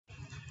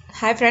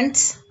Hi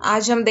friends,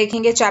 आज हम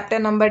देखेंगे चैप्टर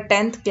नंबर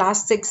 10th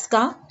क्लास 6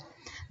 का,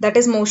 that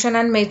is motion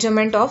and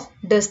measurement of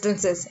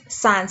distances,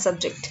 science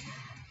subject.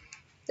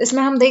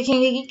 इसमें हम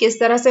देखेंगे कि किस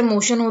तरह से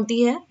मोशन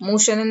होती है।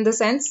 मोशन इन द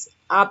सेंस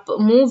आप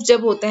मूव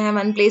जब होते हैं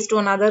वन प्लेस टू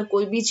अनदर,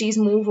 कोई भी चीज़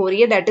मूव हो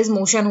रही है, दैट इज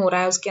मोशन हो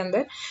रहा है उसके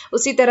अंदर।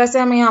 उसी तरह से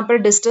हमें यहाँ पर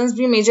डिस्टेंस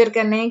भी मेजर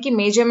करने हैं कि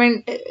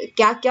मेजरमेंट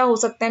क्या क्या हो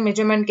सकता है,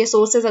 मेजरमेंट के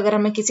सोर्सेज अगर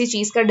हमें किसी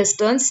चीज़ का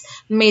डिस्टेंस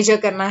मेजर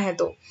करना है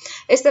तो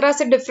इस तरह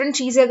से डिफरेंट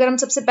चीज़ें अगर हम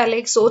सबसे पहले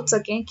एक सोच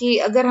सकें कि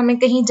अगर हमें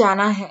कहीं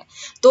जाना है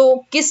तो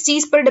किस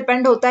चीज़ पर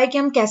डिपेंड होता है कि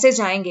हम कैसे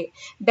जाएंगे।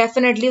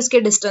 डेफिनेटली उसके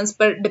डिस्टेंस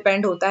पर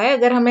डिपेंड होता है।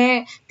 अगर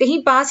हमें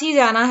कहीं पास ही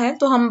जाना है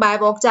तो हम बाय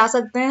वॉक जा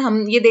सकते हैं।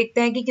 हम ये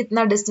देखते हैं कि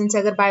कितना डिस्टेंस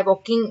है, अगर बाय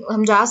वॉकिंग हम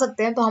जा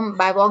सकते हैं तो हम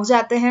बाय वॉक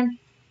जाते हैं।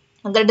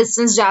 अगर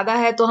डिस्टेंस ज़्यादा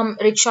है तो हम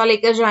रिक्शा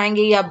लेकर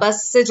जाएंगे या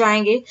बस से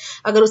जाएंगे।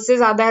 अगर उससे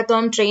ज़्यादा है तो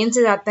हम ट्रेन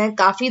से जाते हैं।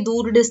 काफ़ी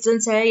दूर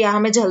डिस्टेंस है या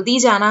हमें जल्दी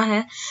जाना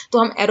है तो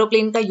हम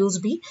एरोप्लेन का यूज़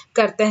भी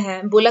करते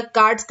हैं। बुलक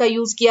कार्ट्स का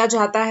यूज़ किया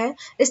जाता है।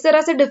 इस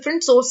तरह से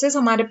डिफरेंट सोर्सेज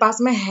हमारे पास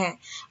में हैं।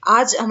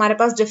 आज हमारे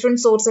पास डिफरेंट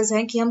सोर्सेज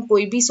हैं कि हम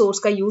कोई भी सोर्स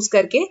का यूज़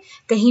करके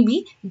कहीं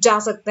भी जा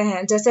सकते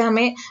हैं। जैसे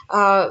हमें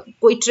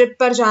कोई ट्रिप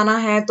पर जाना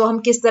है तो हम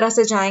किस तरह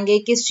से जाएंगे,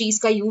 किस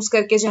चीज़ का यूज़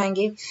करके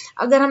जाएंगे।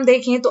 अगर हम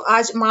देखें तो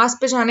आज मार्स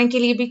पे जाने के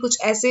लिए भी कुछ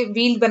ऐसे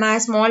व्हील बनाए,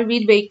 स्मॉल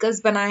व्हील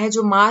व्हीकल्स बनाए हैं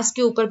जो मार्स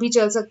के ऊपर भी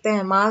चल सकते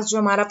हैं। मार्स जो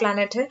हमारा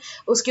प्लैनेट है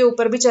उसके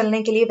ऊपर भी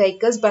चलने के लिए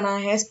व्हीकल्स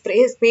बनाए हैं।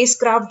 स्पेस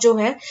क्राफ्ट जो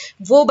है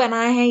वो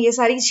बनाए हैं। ये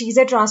सारी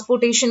चीज़ें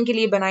ट्रांसपोर्टेशन के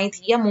लिए बनाई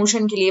थी या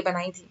मोशन के लिए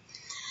बनाई थी।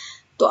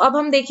 तो अब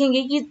हम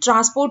देखेंगे कि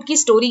ट्रांसपोर्ट की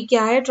स्टोरी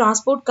क्या है,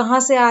 ट्रांसपोर्ट कहाँ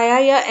से आया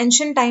या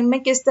एंशिएंट टाइम में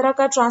किस तरह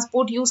का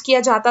ट्रांसपोर्ट यूज़ किया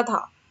जाता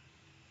था।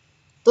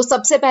 तो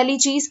सबसे पहली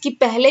चीज़ कि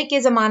पहले के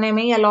ज़माने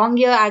में या लॉन्ग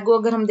ईयर एगो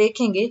अगर हम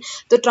देखेंगे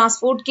तो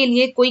ट्रांसपोर्ट के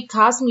लिए कोई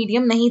खास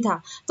मीडियम नहीं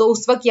था। तो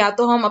उस वक्त या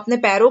तो हम अपने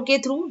पैरों के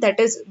through, that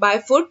is by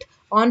foot,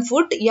 on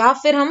foot, या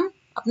फिर हम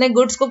अपने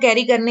गुड्स को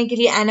कैरी करने के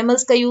लिए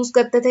एनिमल्स का यूज़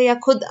करते थे या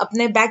खुद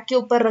अपने बैग के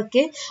ऊपर रख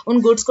के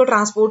उन गुड्स को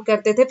ट्रांसपोर्ट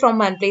करते थे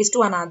from one place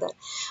to another.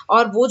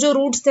 और वो जो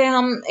रूट्स थे,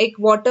 हम एक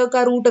वाटर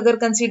का रूट अगर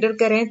कंसीडर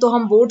करें तो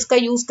हम बोट्स का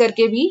यूज़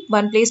करके भी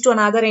one place to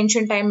another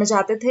ancient time में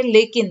जाते थे।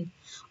 लेकिन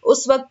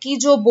उस वक्त की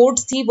जो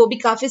बोट्स थी वो भी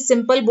काफ़ी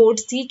सिंपल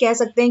बोट्स थी। कह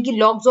सकते हैं कि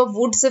लॉग्स ऑफ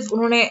वुड सिर्फ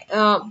उन्होंने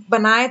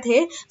बनाए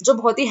थे जो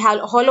बहुत ही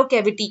हॉलो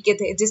कैविटी के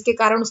थे, जिसके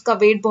कारण उसका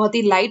वेट बहुत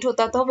ही लाइट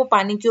होता था। वो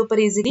पानी के ऊपर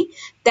इजीली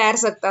तैर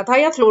सकता था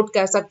या फ्लोट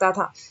कर सकता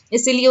था,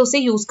 इसीलिए उसे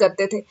यूज़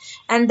करते थे।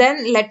 एंड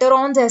देन लेटर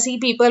ऑन जैसे ही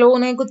पीपलों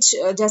ने कुछ,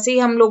 जैसे ही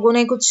हम लोगों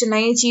ने कुछ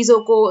नई चीज़ों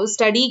को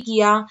स्टडी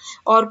किया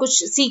और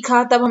कुछ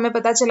सीखा, तब हमें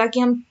पता चला कि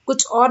हम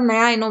कुछ और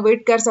नया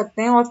इनोवेट कर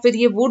सकते हैं। और फिर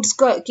ये वुड्स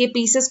के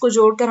पीसेस को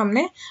जोड़कर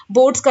हमने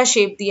बोट्स का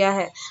शेप दिया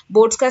है।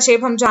 बोट्स का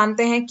शेप हम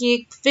जानते हैं कि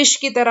एक फिश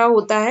की तरह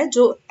होता है,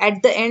 जो एट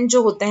द एंड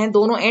जो होते हैं,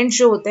 दोनों एंड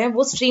जो होते हैं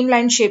वो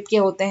स्ट्रीमलाइन शेप के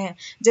होते हैं,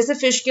 जैसे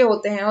फिश के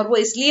होते हैं। और वो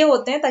इसलिए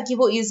होते हैं ताकि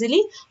वो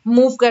इजीली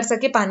मूव कर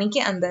सके पानी के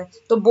अंदर।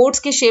 तो बोट्स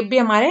के शेप भी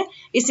हमारे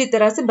इसी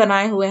तरह से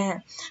बनाए हुए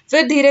हैं।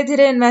 फिर धीरे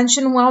धीरे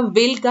इन्वेंशन हुआ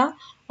व्हील का,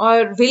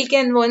 और व्हील के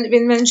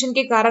इन्वेंशन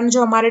के कारण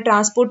जो हमारे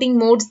ट्रांसपोर्टिंग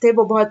मोड्स थे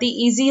वो बहुत ही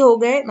ईजी हो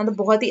गए। मतलब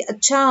बहुत ही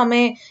अच्छा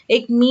हमें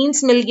एक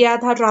मीन्स मिल गया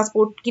था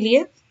ट्रांसपोर्ट के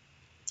लिए।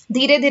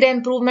 धीरे धीरे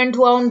इम्प्रूवमेंट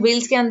हुआ उन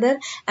व्हील्स के अंदर।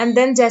 एंड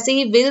देन जैसे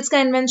ही व्हील्स का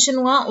इन्वेंशन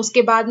हुआ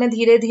उसके बाद में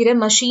धीरे धीरे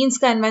मशीन्स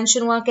का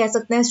इन्वेंशन हुआ, कह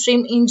सकते हैं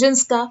स्टीम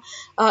इंजन्स का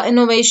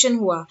इनोवेशन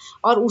हुआ।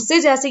 और उसे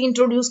जैसे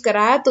इंट्रोड्यूस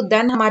कराया तो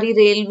देन हमारी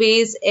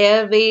रेलवेज,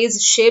 एयरवेज,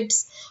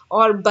 शिप्स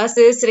और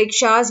बसेस,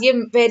 रिक्शाज, ये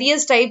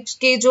वेरियस टाइप्स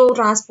के जो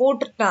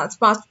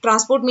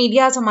ट्रांसपोर्ट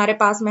मीडियाज हमारे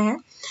पास में है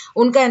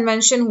उनका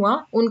इन्वेंशन हुआ।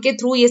 उनके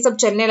थ्रू ये सब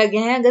चलने लगे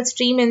हैं। अगर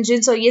स्टीम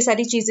इंजन्स और ये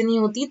सारी चीज़ें नहीं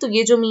होती तो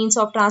ये जो मीन्स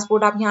ऑफ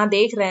ट्रांसपोर्ट आप यहाँ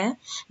देख रहे हैं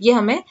ये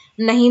हमें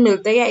नहीं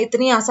मिलते, या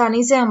इतनी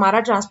आसानी से हमारा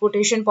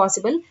ट्रांसपोर्टेशन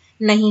पॉसिबल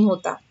नहीं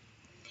होता।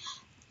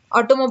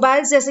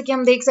 ऑटोमोबाइल्स जैसे कि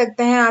हम देख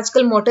सकते हैं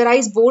आजकल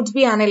मोटराइज बोट्स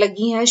भी आने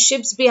लगी हैं,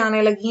 शिप्स भी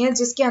आने लगी हैं,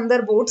 जिसके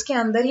अंदर बोट्स के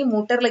अंदर ही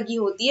मोटर लगी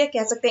होती है,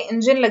 कह सकते हैं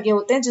इंजन लगे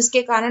होते हैं,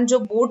 जिसके कारण जो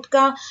बोट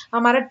का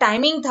हमारा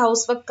टाइमिंग था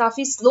उस वक्त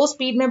काफ़ी स्लो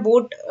स्पीड में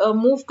बोट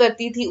मूव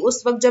करती थी।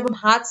 उस वक्त जब हम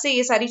हाथ से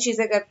ये सारी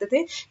चीज़ें करते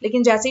थे,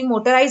 लेकिन जैसे ही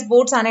मोटराइज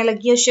बोट्स आने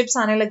लगी है, शिप्स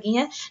आने लगी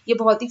हैं, ये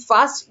बहुत ही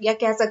फास्ट या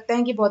कह सकते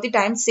हैं कि बहुत ही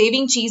टाइम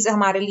सेविंग चीज़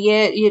हमारे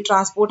लिए, ये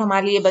ट्रांसपोर्ट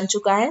हमारे लिए बन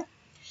चुका है।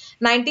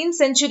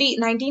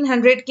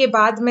 1900 के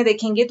बाद में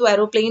देखेंगे तो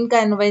एरोप्लेन का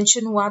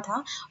इन्वेंशन हुआ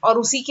था। और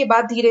उसी के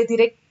बाद धीरे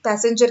धीरे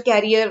पैसेंजर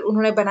कैरियर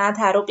उन्होंने बनाया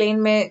था एरोप्लेन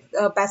में,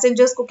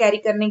 पैसेंजर्स को कैरी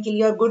करने के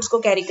लिए और गुड्स को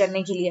कैरी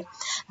करने के लिए।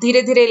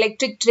 धीरे धीरे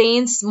electric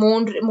trains,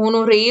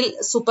 monorail,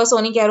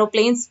 supersonic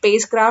aeroplane,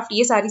 spacecraft,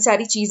 ये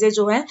सारी चीज़ें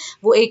जो हैं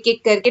वो एक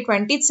एक करके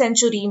 20th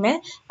सेंचुरी में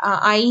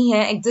आई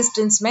हैं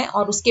एग्जिस्टेंस में।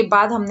 और उसके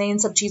बाद हमने इन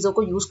सब चीज़ों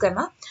को यूज़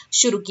करना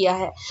शुरू किया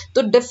है।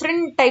 तो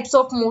different types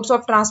of modes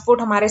of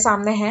transport हमारे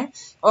सामने हैं।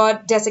 और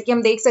जैसे कि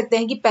हम देख सकते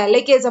हैं कि पहले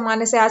के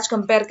ज़माने से आज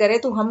कंपेयर करें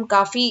तो हम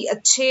काफ़ी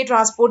अच्छे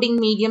ट्रांसपोर्टिंग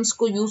मीडियम्स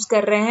को यूज़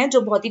कर रहे हैं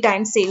जो बहुत ही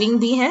टाइम सेविंग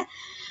भी हैं।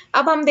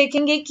 अब हम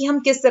देखेंगे कि हम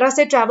किस तरह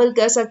से ट्रैवल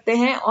कर सकते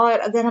हैं, और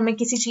अगर हमें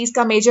किसी चीज़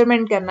का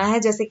मेजरमेंट करना है,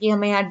 जैसे कि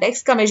हमें यहाँ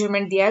डेस्क का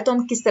मेजरमेंट दिया है, तो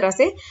हम किस तरह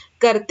से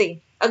करते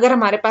अगर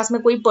हमारे पास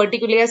में कोई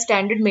पर्टिकुलर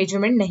स्टैंडर्ड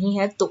मेजरमेंट नहीं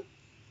है। तो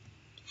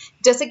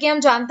जैसे कि हम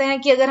जानते हैं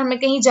कि अगर हमें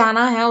कहीं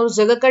जाना है और उस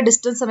जगह का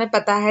डिस्टेंस हमें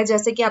पता है,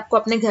 जैसे कि आपको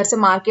अपने घर से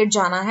मार्केट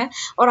जाना है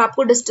और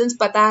आपको डिस्टेंस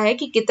पता है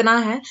कि कितना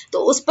है, तो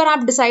उस पर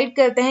आप डिसाइड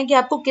करते हैं कि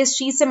आपको किस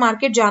चीज़ से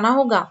मार्केट जाना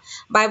होगा।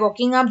 बाय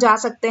वॉकिंग आप जा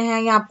सकते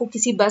हैं, या आपको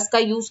किसी बस का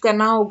यूज़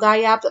करना होगा,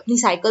 या आप अपनी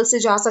साइकिल से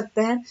जा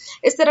सकते हैं।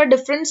 इस तरह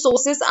डिफरेंट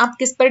सोर्सेस आप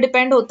किस पर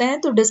डिपेंड होते हैं,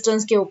 तो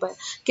डिस्टेंस के ऊपर।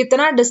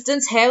 कितना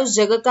डिस्टेंस है उस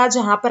जगह का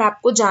जहाँ पर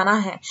आपको जाना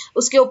है,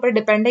 उसके ऊपर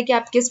डिपेंड है कि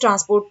आप किस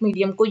ट्रांसपोर्ट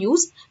मीडियम को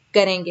यूज़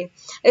करेंगे।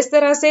 इस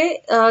तरह से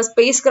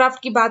स्पेस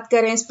क्राफ्ट की बात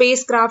करें,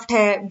 स्पेस क्राफ्ट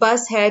है,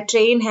 बस है,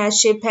 ट्रेन है,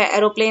 शिप है,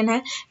 एरोप्लेन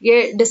है,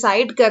 ये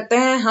डिसाइड करते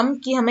हैं हम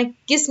कि हमें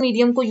किस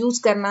मीडियम को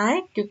यूज़ करना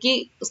है,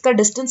 क्योंकि उसका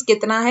डिस्टेंस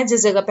कितना है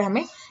जिस जगह पे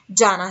हमें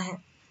जाना है।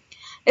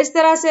 इस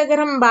तरह से अगर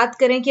हम बात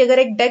करें कि अगर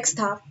एक डेस्क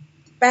था,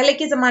 पहले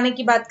के ज़माने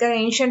की बात करें,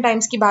 एंशिएंट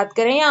टाइम्स की बात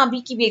करें, या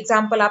अभी की भी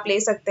एग्जांपल आप ले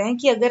सकते हैं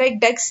कि अगर एक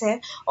डेस्क है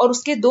और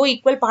उसके 2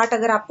 इक्वल पार्ट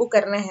अगर आपको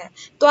करने हैं,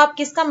 तो आप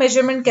किसका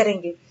मेजरमेंट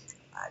करेंगे।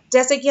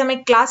 जैसे कि हम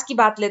एक क्लास की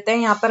बात लेते हैं,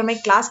 यहाँ पर हमें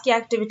क्लास की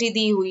एक्टिविटी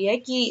दी हुई है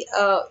कि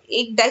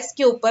एक डेस्क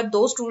के ऊपर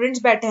 2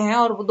 स्टूडेंट्स बैठे हैं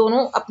और वो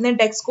दोनों अपने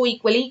डेस्क को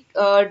इक्वली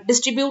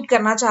डिस्ट्रीब्यूट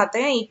करना चाहते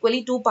हैं,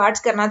 इक्वली 2 पार्ट्स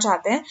करना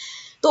चाहते हैं।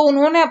 तो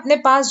उन्होंने अपने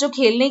पास जो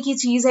खेलने की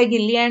चीज़ है,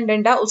 गिल्ली एंड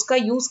डंडा, उसका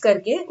यूज़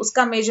करके,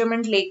 उसका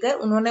मेजरमेंट लेकर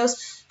उन्होंने उस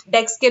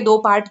डेस्क के 2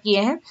 पार्ट किए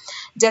हैं।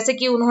 जैसे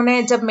कि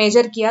उन्होंने जब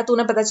मेजर किया तो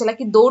उन्हें पता चला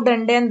कि 2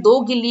 डंडे एंड 2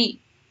 गिल्ली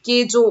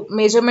के जो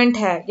मेजरमेंट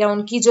है या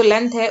उनकी जो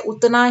लेंथ है,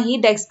 उतना ही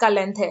डेस्क का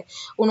लेंथ है।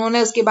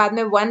 उन्होंने उसके बाद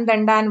में 1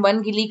 डंडा एंड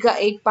 1 गिल्ली का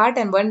एक पार्ट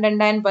एंड 1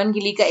 डंडा एंड 1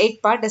 गिल्ली का एक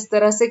पार्ट, इस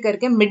तरह से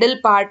करके मिडिल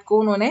पार्ट को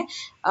उन्होंने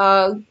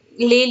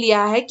ले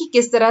लिया है कि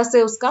किस तरह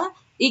से उसका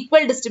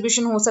इक्वल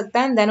डिस्ट्रीब्यूशन हो सकता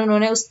है, एंड देन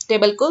उन्होंने उस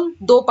टेबल को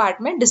 2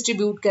 पार्ट में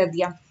डिस्ट्रीब्यूट कर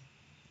दिया।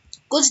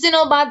 कुछ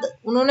दिनों बाद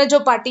उन्होंने जो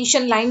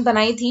पार्टीशन लाइन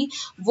बनाई थी,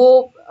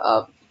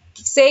 वो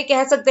से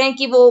कह सकते हैं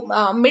कि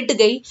वो मिट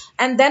गई,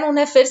 एंड देन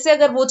उन्हें फिर से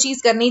अगर वो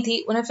चीज़ करनी थी,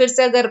 उन्हें फिर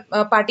से अगर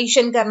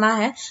पार्टीशन करना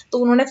है, तो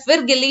उन्होंने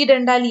फिर गिल्ली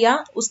डंडा लिया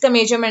उसका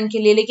मेजरमेंट के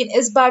लिए। लेकिन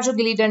इस बार जो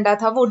गिल्ली डंडा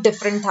था वो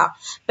डिफरेंट था,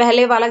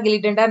 पहले वाला गिल्ली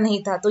डंडा नहीं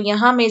था। तो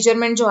यहाँ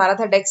मेजरमेंट जो आ रहा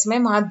था डेस्क में,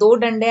 वहाँ 2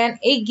 डंडे एंड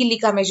 1 गिल्ली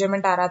का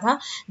मेजरमेंट आ रहा था,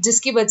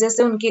 जिसकी वजह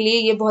से उनके लिए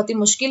ये बहुत ही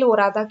मुश्किल हो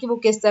रहा था कि वो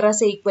किस तरह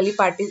से इक्वली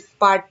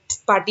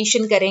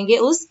पार्टीशन करेंगे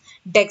उस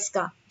डेस्क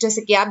का,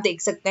 जैसे कि आप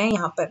देख सकते हैं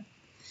यहाँ पर।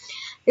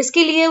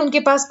 इसके लिए उनके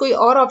पास कोई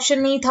और ऑप्शन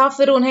नहीं था।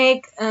 फिर उन्हें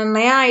एक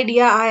नया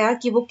आइडिया आया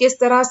कि वो किस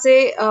तरह से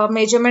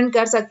मेजरमेंट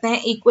कर सकते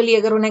हैं इक्वली,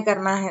 अगर उन्हें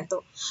करना है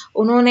तो।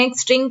 उन्होंने एक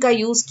स्ट्रिंग का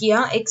यूज़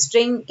किया, एक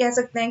स्ट्रिंग कह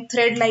सकते हैं, एक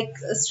थ्रेड लाइक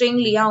स्ट्रिंग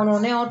लिया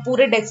उन्होंने और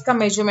पूरे डेस्क का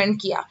मेजरमेंट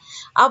किया।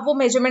 अब वो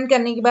मेजरमेंट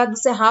करने के बाद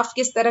उसे हाफ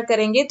किस तरह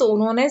करेंगे, तो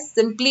उन्होंने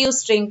सिंपली उस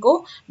स्ट्रिंग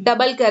को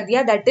डबल कर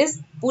दिया, दैट इज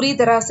पूरी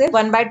तरह से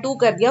 1/2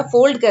 कर दिया,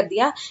 फोल्ड कर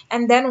दिया,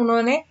 एंड देन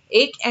उन्होंने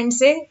एक एंड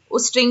से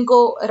उस स्ट्रिंग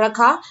को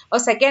रखा और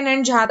सेकेंड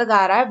एंड जहां तक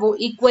आ रहा है वो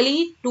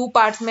इक्वली 2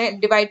 पार्ट्स में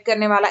डिवाइड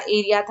करने वाला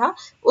एरिया था,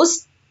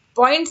 उस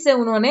पॉइंट से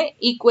उन्होंने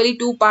इक्वली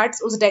 2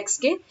 पार्ट्स उस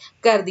डेस्क के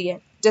कर दिए।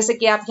 जैसे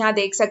कि आप यहाँ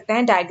देख सकते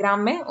हैं डायग्राम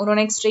में,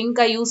 उन्होंने एक स्ट्रिंग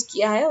का यूज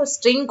किया है और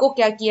स्ट्रिंग को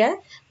क्या किया है,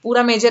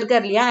 पूरा मेजर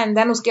कर लिया, एंड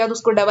देन उसके बाद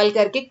उसको डबल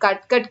करके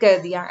कट कर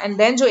दिया, एंड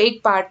देन जो एक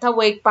पार्ट था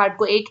वो एक पार्ट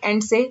को एक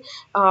एंड से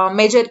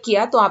मेजर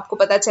किया, तो आपको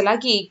पता चला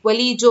कि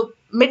इक्वली जो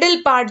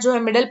मिडिल पार्ट जो है,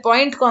 मिडिल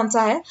पॉइंट कौन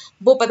सा है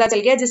वो पता चल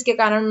गया, जिसके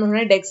कारण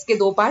उन्होंने डेस्क के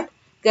 2 पार्ट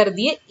कर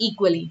दिए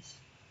इक्वली।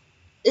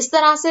 इस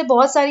तरह से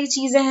बहुत सारी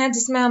चीज़ें हैं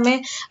जिसमें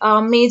हमें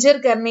मेजर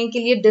करने के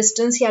लिए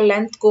डिस्टेंस या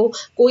लेंथ को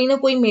कोई ना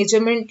कोई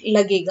मेजरमेंट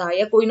लगेगा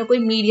या कोई ना कोई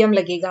मीडियम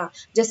लगेगा।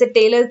 जैसे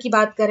टेलर की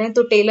बात करें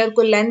तो टेलर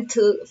को लेंथ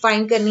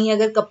फाइंड करनी है,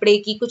 अगर कपड़े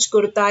की, कुछ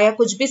कुर्ता या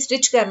कुछ भी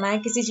स्टिच करना है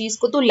किसी चीज़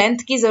को, तो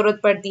लेंथ की ज़रूरत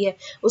पड़ती है,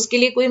 उसके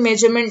लिए कोई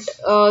मेजरमेंट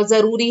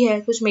ज़रूरी है,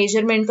 कुछ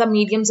मेजरमेंट का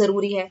मीडियम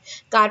ज़रूरी है।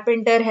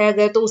 कारपेंटर है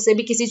अगर, तो उसे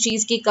भी किसी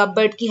चीज़ की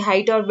कपबोर्ड की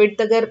हाइट और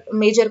विड्थ अगर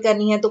मेजर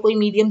करनी है तो कोई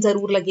मीडियम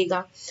ज़रूर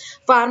लगेगा।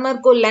 फार्मर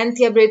को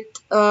लेंथ या ब्रेथ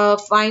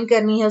फाइंड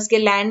करनी है उसके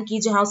लैंड की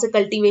जहाँ उसे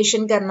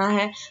कल्टीवेशन करना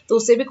है, तो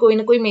उसे भी कोई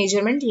ना कोई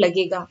मेजरमेंट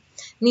लगेगा।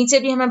 नीचे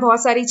भी हमें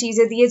बहुत सारी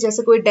चीज़ें दी है,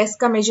 जैसे कोई डेस्क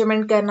का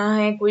मेजरमेंट करना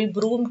है, कोई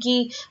ब्रूम की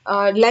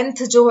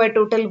लेंथ जो है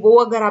टोटल वो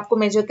अगर आपको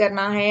मेजर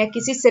करना है, या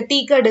किसी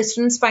सिटी का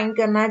डिस्टेंस फाइंड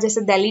करना है,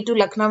 जैसे दिल्ली टू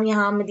लखनऊ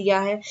यहाँ हमें दिया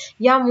है,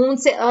 या मून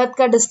से अर्थ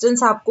का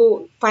डिस्टेंस आपको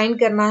फाइंड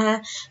करना है,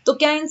 तो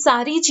क्या इन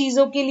सारी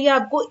चीज़ों के लिए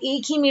आपको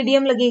एक ही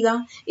मीडियम लगेगा?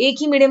 एक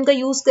ही मीडियम का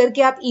यूज़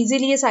करके आप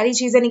इजीली ये सारी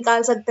चीज़ें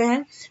निकाल सकते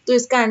हैं? तो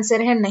इसका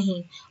आंसर है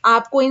नहीं।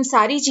 आपको इन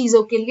सारी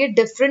चीज़ों के लिए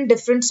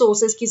डिफरेंट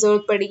सोर्सेज की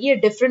ज़रूरत पड़ेगी या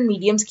डिफरेंट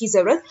मीडियम्स की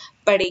ज़रूरत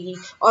पड़ेगी,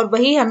 और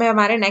वही हमें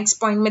हमारे नेक्स्ट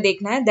पॉइंट में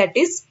देखना है, दैट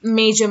इज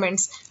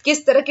मेजरमेंट्स।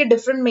 किस तरह के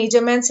डिफरेंट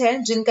मेजरमेंट्स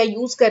हैं जिनका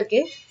यूज़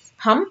करके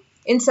हम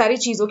इन सारी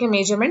चीज़ों के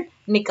मेजरमेंट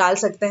निकाल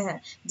सकते हैं।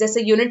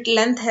 जैसे यूनिट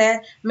लेंथ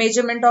है,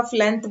 मेजरमेंट ऑफ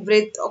लेंथ,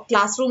 ब्रेथ, और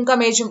क्लासरूम का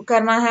मेजर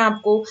करना है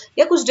आपको,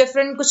 या कुछ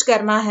डिफरेंट कुछ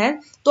करना है,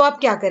 तो आप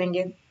क्या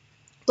करेंगे?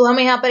 तो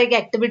हमें यहाँ पर एक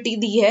एक्टिविटी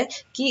दी है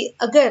कि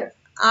अगर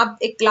आप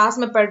एक क्लास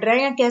में पढ़ रहे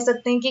हैं, या कह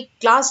सकते हैं कि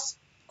क्लास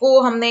को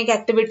हमने एक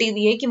एक्टिविटी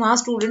दी है कि वहाँ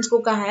स्टूडेंट्स को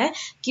कहा है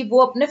कि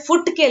वो अपने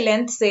फुट के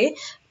लेंथ से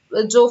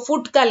जो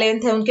फुट का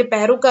लेंथ है, उनके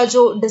पैरों का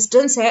जो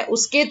डिस्टेंस है,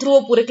 उसके थ्रू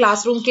पूरे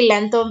क्लासरूम की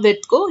लेंथ ऑफ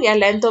विड्थ को या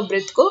लेंथ ऑफ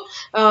ब्रेथ को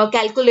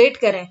कैलकुलेट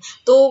करें।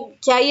 तो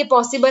क्या ये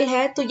पॉसिबल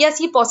है? तो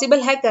यस, ये पॉसिबल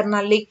है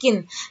करना,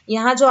 लेकिन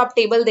यहाँ जो आप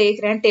टेबल देख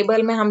रहे हैं,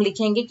 टेबल में हम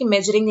लिखेंगे कि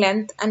measuring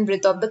length and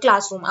breadth of the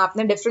classroom.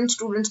 आपने डिफरेंट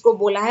स्टूडेंट्स को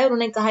बोला है और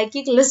उन्हें कहा है कि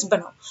एक लिस्ट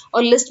बनाओ,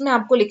 और लिस्ट में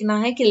आपको लिखना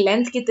है कि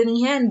लेंथ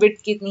कितनी है एंड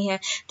ब्रेथ कितनी है।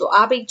 तो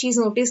आप एक चीज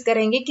नोटिस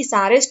करेंगे कि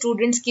सारे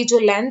स्टूडेंट्स की जो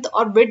लेंथ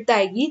और ब्रेथ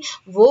आएगी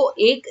वो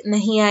एक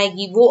नहीं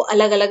आएगी, वो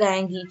अलग अलग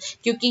आएंगी,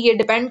 क्योंकि ये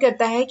डिपेंड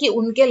करता है कि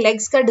उनके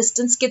लेग्स का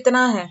डिस्टेंस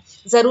कितना है।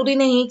 जरूरी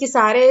नहीं कि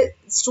सारे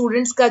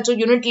स्टूडेंट्स का जो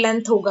यूनिट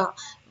लेंथ होगा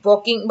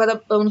वॉकिंग,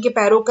 मतलब उनके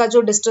पैरों का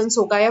जो डिस्टेंस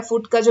होगा या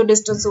फुट का जो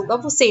डिस्टेंस होगा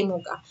वो सेम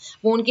होगा,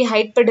 वो उनकी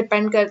हाइट पर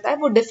डिपेंड करता है,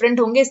 वो डिफरेंट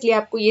होंगे, इसलिए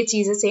आपको ये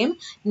चीजें सेम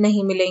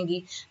नहीं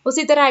मिलेंगी।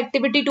 उसी तरह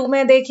एक्टिविटी 2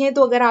 में देखें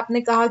तो अगर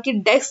आपने कहा कि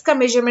डेस्क का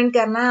मेजरमेंट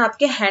करना है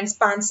आपके हैंड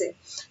स्पान से,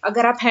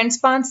 अगर आप हैंड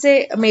स्पान से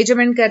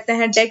मेजरमेंट करते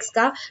हैं डेस्क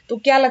का, तो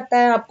क्या लगता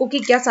है आपको कि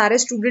क्या सारे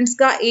स्टूडेंट्स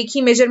का एक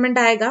ही मेजरमेंट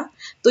आएगा?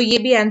 तो ये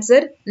भी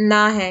आंसर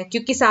ना है,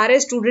 क्योंकि सारे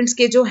स्टूडेंट्स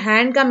के जो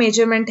हैंड का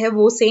मेजरमेंट है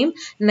वो सेम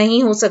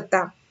नहीं हो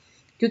सकता,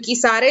 क्योंकि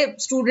सारे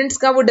स्टूडेंट्स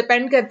का वो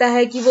डिपेंड करता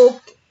है कि वो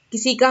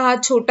किसी का हाथ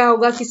छोटा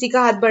होगा, किसी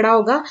का हाथ बड़ा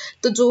होगा,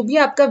 तो जो भी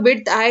आपका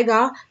विड्थ आएगा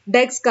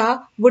डेस्क का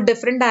वो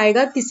डिफरेंट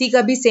आएगा, किसी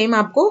का भी सेम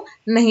आपको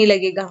नहीं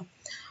लगेगा।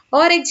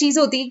 और एक चीज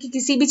होती है कि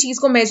किसी भी चीज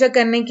को मेजर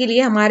करने के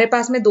लिए हमारे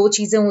पास में दो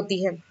चीजें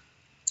होती है,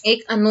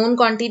 एक अननोन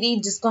क्वांटिटी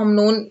जिसको हम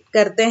नोन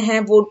करते हैं,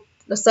 वो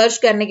सर्च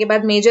करने के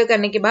बाद, मेजर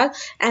करने के बाद,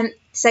 एंड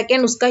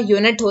सेकेंड उसका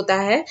यूनिट होता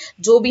है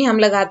जो भी हम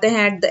लगाते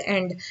हैं एट द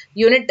एंड।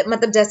 यूनिट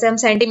मतलब जैसे हम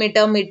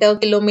सेंटीमीटर, मीटर,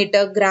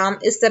 किलोमीटर, ग्राम,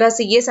 इस तरह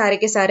से ये सारे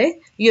के सारे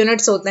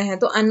यूनिट्स होते हैं।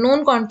 तो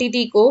अननोन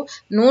क्वांटिटी को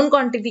नोन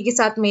क्वांटिटी के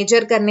साथ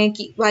मेजर करने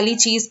की वाली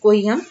चीज को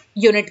ही हम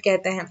यूनिट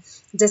कहते हैं।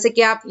 जैसे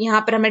कि आप यहाँ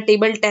पर हमें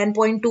टेबल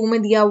 10.2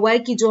 में दिया हुआ है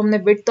कि जो हमने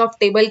विड्थ ऑफ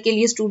टेबल के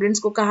लिए स्टूडेंट्स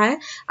को कहा है,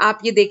 आप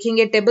ये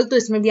देखेंगे टेबल, तो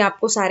इसमें भी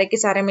आपको सारे के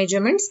सारे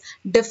मेजरमेंट्स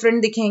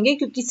डिफरेंट दिखेंगे,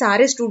 क्योंकि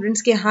सारे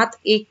स्टूडेंट्स के हाथ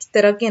एक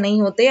तरह के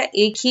नहीं होते, या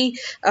एक ही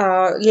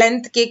लेंथ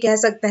के कह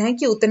सकते हैं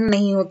कि उतने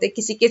नहीं होते,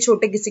 किसी के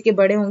छोटे किसी के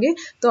बड़े होंगे,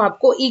 तो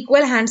आपको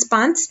इक्वल हैंड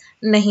स्पान्स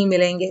नहीं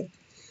मिलेंगे।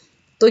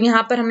 तो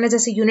यहाँ पर हमने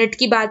जैसे यूनिट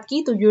की बात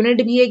की, तो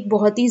यूनिट भी एक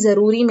बहुत ही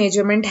ज़रूरी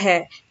मेजरमेंट है।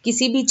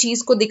 किसी भी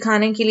चीज़ को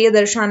दिखाने के लिए,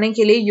 दर्शाने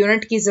के लिए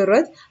यूनिट की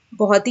ज़रूरत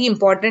बहुत ही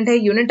इंपॉर्टेंट है।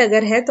 यूनिट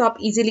अगर है तो आप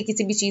इजीली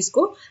किसी भी चीज़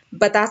को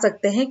बता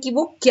सकते हैं कि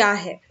वो क्या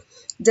है।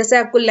 जैसे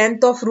आपको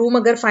लेंथ ऑफ रूम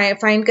अगर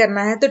फाइंड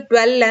करना है तो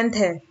 12 लेंथ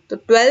है, तो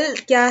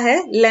 12 क्या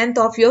है? लेंथ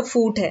ऑफ योर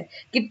फुट है,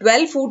 कि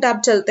 12 फुट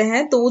आप चलते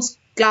हैं तो उस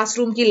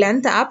क्लासरूम की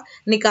लेंथ आप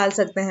निकाल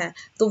सकते हैं।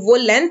 तो वो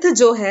लेंथ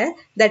जो है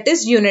that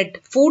is unit,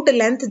 foot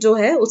length जो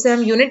है उसे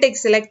हम यूनिट एक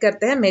सिलेक्ट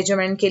करते हैं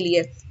मेजरमेंट के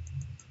लिए।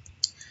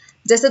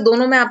 जैसे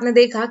दोनों में आपने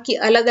देखा कि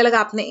अलग अलग,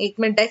 आपने एक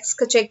में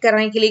डेस्क चेक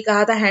करने के लिए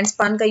कहा था हैंड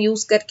स्पान का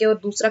यूज करके, और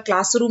दूसरा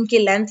क्लासरूम की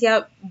लेंथ या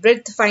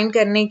ब्रेथ फाइंड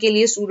करने के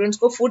लिए स्टूडेंट्स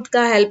को फुट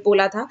का हेल्प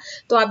बोला था।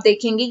 तो आप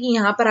देखेंगे कि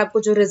यहाँ पर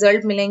आपको जो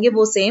रिजल्ट मिलेंगे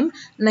वो सेम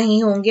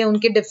नहीं होंगे,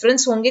 उनके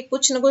डिफरेंस होंगे,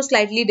 कुछ ना कुछ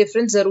स्लाइटली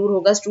डिफरेंस जरूर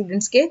होगा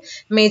स्टूडेंट्स के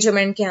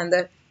मेजरमेंट के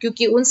अंदर,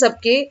 क्योंकि उन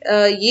सबके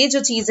ये जो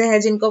चीजें हैं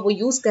जिनको वो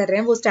यूज कर रहे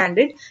हैं वो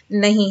स्टैंडर्ड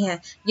नहीं है,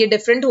 ये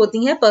डिफरेंट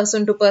होती हैं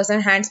person to person.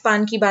 Hand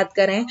span की बात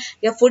करें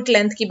या फुट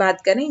लेंथ की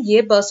बात करें,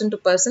 ये पर्सन टू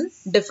पर्सन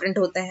डिफरेंट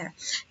होते हैं।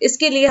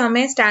 इसके लिए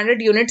हमें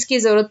स्टैंडर्ड यूनिट्स की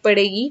जरूरत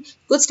पड़ेगी।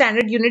 कुछ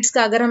स्टैंडर्ड यूनिट्स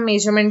का अगर हम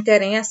मेजरमेंट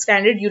करें या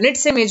स्टैंडर्ड यूनिट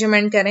से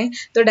मेजरमेंट करें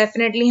तो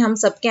डेफिनेटली हम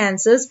सबके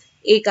आंसर्स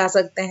एक आ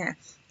सकते हैं।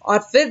 और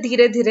फिर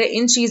धीरे धीरे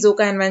इन चीज़ों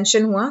का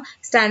इन्वेंशन हुआ,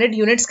 स्टैंडर्ड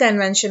यूनिट्स का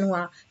इन्वेंशन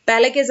हुआ।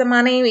 पहले के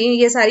ज़माने में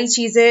ये सारी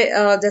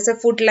चीज़ें जैसे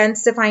फुट लेंथ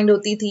से फाइंड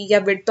होती थी, या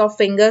विड्थ ऑफ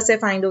फिंगर से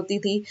फाइंड होती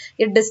थी,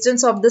 या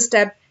डिस्टेंस ऑफ द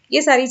स्टेप,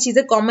 ये सारी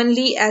चीज़ें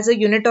commonly as a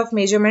unit of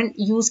measurement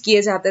use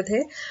किए जाते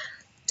थे।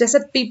 जैसे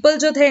पीपल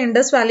जो थे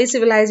इंडस वैली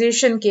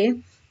सिविलाइजेशन के,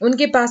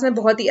 उनके पास में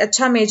बहुत ही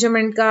अच्छा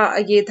मेजरमेंट का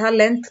ये था,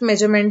 लेंथ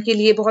मेजरमेंट के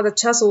लिए बहुत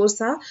अच्छा सोर्स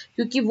था,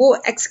 क्योंकि वो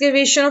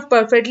excavation of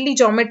perfectly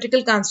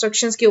geometrical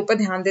constructions के ऊपर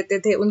ध्यान देते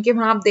थे। उनके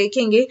वहाँ आप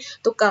देखेंगे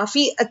तो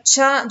काफ़ी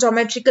अच्छा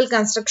ज्योमेट्रिकल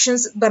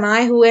कंस्ट्रक्शंस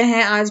बनाए हुए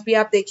हैं, आज भी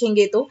आप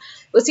देखेंगे तो।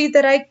 उसी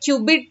तरह एक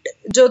क्यूबिट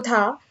जो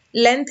था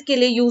लेंथ के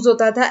लिए यूज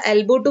होता था,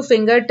 elbow to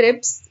finger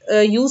tips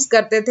use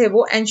करते थे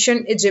वो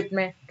एंशिएंट इजिप्ट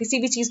में। किसी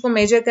भी चीज को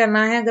मेजर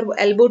करना है, अगर वो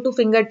एल्बो टू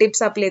फिंगर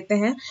टिप्स आप लेते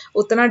हैं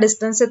उतना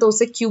डिस्टेंस है, तो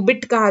उसे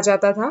क्यूबिट कहा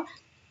जाता था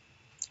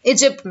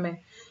इजिप्ट में।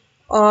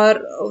 और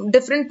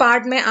डिफरेंट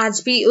पार्ट में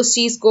आज भी उस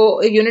चीज को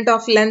यूनिट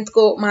ऑफ लेंथ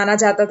को माना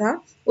जाता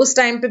था, उस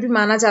टाइम पे भी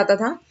माना जाता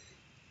था।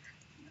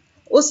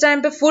 उस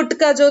टाइम पे फुट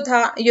का जो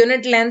था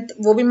यूनिट लेंथ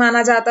वो भी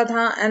माना जाता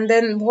था, एंड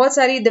देन बहुत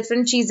सारी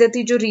डिफरेंट चीजें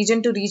थी जो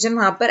रीजन टू रीजन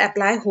वहां पर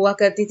अप्लाई हुआ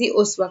करती थी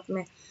उस वक्त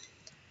में।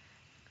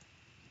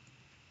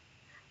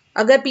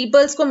 अगर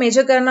पीपल्स को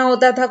मेजर करना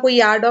होता था कोई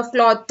यार्ड ऑफ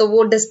क्लॉथ, तो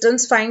वो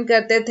डिस्टेंस फाइंड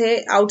करते थे,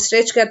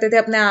 आउटस्ट्रेच करते थे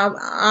अपने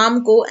आर्म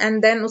को,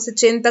 एंड देन उसे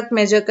चिन तक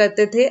मेजर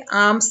करते थे,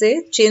 आर्म से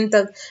चिन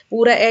तक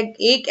पूरा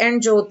एक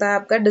एंड जो होता है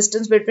आपका,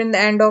 distance between the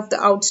end of the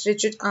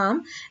outstretched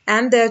arm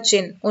and their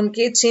chin,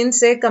 उनके चिन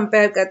से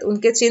कंपेयर करते,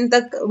 उनके चिन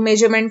तक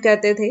मेजरमेंट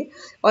करते थे।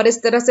 और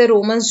इस तरह से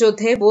रोमन्स जो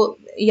थे वो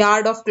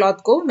यार्ड ऑफ क्लॉथ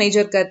को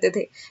मेजर करते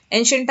थे।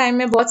 एंशिएंट टाइम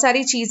में बहुत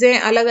सारी चीजें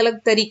अलग अलग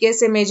तरीके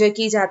से मेजर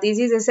की जाती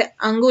थी, जैसे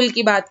अंगुल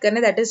की बात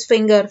करें दैट इज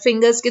फिंगर,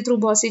 फिंगर्स के थ्रू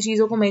बहुत सी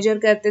चीज़ों को मेजर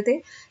करते थे,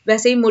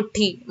 वैसे ही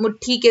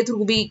मुट्ठी के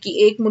थ्रू भी, कि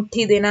एक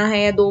मुट्ठी देना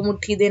है या 2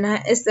 मुट्ठी देना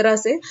है, इस तरह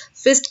से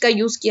फिस्ट का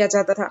यूज़ किया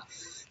जाता था।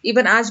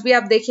 इवन आज भी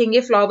आप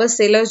देखेंगे फ्लावर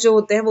सेलर्स जो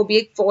होते हैं वो भी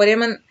एक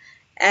फोरेमन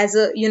as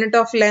a unit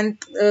of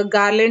length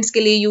garlands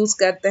के लिए यूज़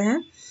करते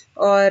हैं,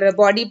 और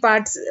बॉडी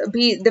पार्ट्स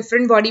भी,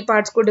 डिफरेंट बॉडी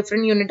पार्ट्स को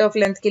डिफरेंट यूनिट ऑफ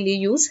लेंथ के लिए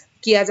यूज़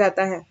किया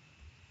जाता है।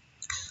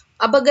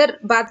 अब अगर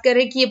बात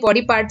करें कि ये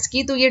बॉडी पार्ट्स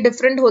की, तो ये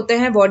डिफरेंट होते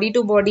हैं बॉडी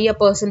टू बॉडी या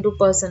पर्सन टू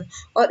पर्सन,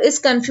 और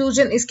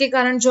इसके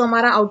कारण जो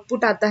हमारा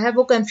आउटपुट आता है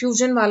वो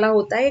कंफ्यूजन वाला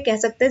होता है, या कह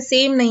सकते हैं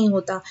सेम नहीं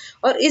होता।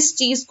 और इस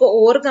चीज़ को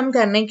ओवरकम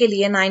करने के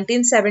लिए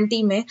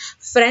 1970 में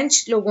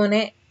फ्रेंच लोगों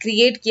ने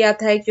क्रिएट किया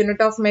था एक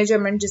यूनिट ऑफ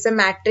मेजरमेंट जिसे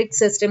मैट्रिक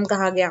सिस्टम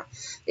कहा गया।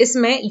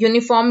 इसमें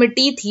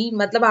यूनिफॉर्मिटी थी,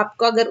 मतलब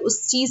आपको अगर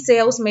उस चीज़ से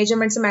या उस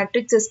मेजरमेंट से,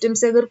 मैट्रिक सिस्टम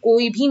से अगर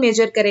कोई भी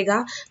मेजर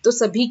करेगा तो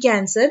सभी के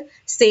आंसर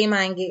सेम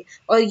आएंगे।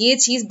 और ये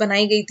चीज़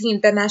बनाई गई थी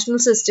इंटरनेशनल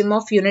सिस्टम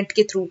ऑफ यूनिट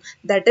के थ्रू,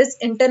 दैट इज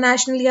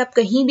इंटरनेशनली आप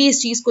कहीं भी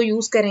इस चीज़ को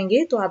यूज़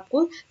करेंगे तो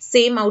आपको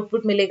सेम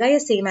आउटपुट मिलेगा या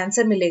सेम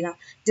आंसर मिलेगा,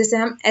 जिसे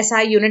हम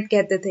SI यूनिट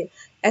कहते थे।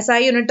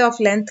 SI यूनिट ऑफ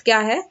लेंथ क्या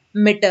है?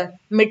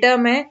 मीटर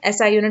में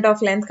SI unit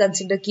of length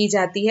consider की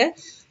जाती है।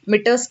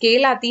 मीटर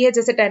स्केल आती है,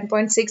 जैसे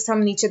 10.6 हम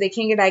नीचे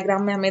देखेंगे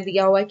डायग्राम में हमें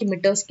दिया हुआ है कि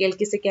मीटर स्केल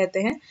किसे कहते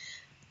हैं।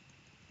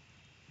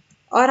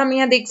 और हम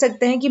यहाँ देख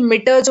सकते हैं कि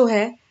मीटर जो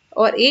है,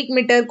 और 1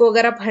 मीटर को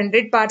अगर आप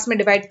 100 पार्ट्स में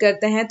डिवाइड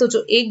करते हैं तो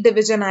जो एक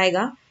डिवीजन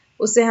आएगा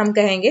उसे हम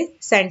कहेंगे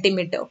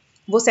सेंटीमीटर,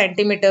 वो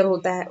सेंटीमीटर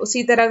होता है।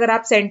 उसी तरह अगर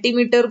आप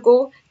सेंटीमीटर को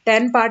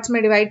 10 पार्ट्स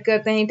में डिवाइड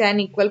करते हैं, 10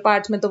 इक्वल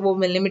पार्ट्स में, तो वो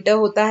मिलीमीटर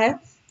होता है।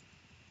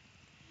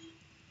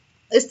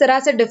 इस तरह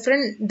से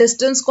डिफरेंट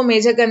डिस्टेंस को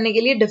मेजर करने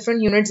के लिए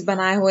डिफरेंट यूनिट्स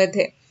बनाए हुए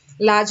थे।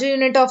 लार्जर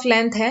यूनिट ऑफ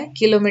लेंथ है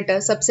किलोमीटर,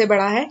 सबसे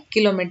बड़ा है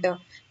किलोमीटर।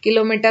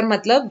 किलोमीटर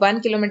मतलब 1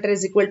 kilometre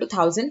is equal to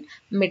 1000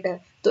 metre.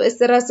 तो इस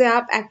तरह से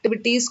आप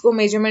एक्टिविटीज़ को,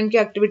 मेजरमेंट की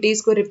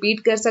एक्टिविटीज़ को रिपीट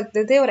कर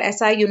सकते थे, और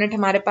SI यूनिट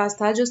हमारे पास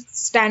था जो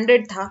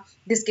स्टैंडर्ड था,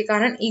 जिसके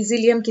कारण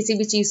इजीली हम किसी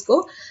भी चीज़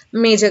को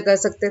मेजर कर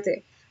सकते थे।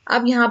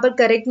 अब यहाँ पर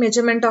करेक्ट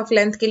मेजरमेंट ऑफ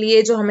लेंथ के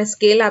लिए जो हमें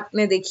स्केल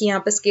आपने देखी, यहाँ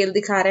पर स्केल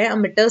दिखा रहे हैं,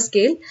 मीटर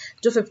स्केल,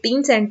 जो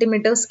 15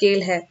 सेंटीमीटर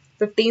स्केल है।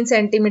 15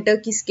 सेंटीमीटर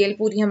की स्केल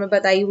पूरी हमें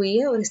बताई हुई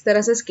है, और इस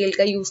तरह से स्केल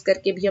का यूज़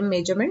करके भी हम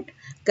मेजरमेंट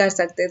कर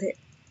सकते थे।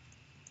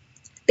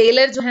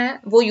 टेलर जो है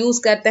वो यूज़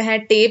करते हैं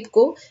टेप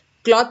को,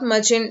 क्लॉथ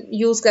मर्चेंट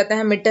यूज़ करते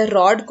हैं मीटर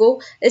रॉड को।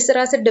 इस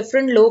तरह से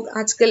डिफरेंट लोग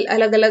आजकल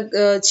अलग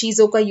अलग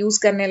चीज़ों का यूज़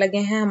करने लगे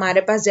हैं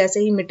हमारे पास, जैसे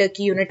ही मीटर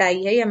की यूनिट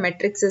आई है या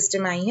मेट्रिक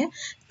सिस्टम आई है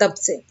तब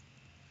से।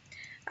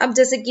 अब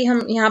जैसे कि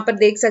हम यहाँ पर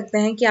देख सकते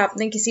हैं कि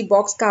आपने किसी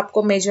बॉक्स का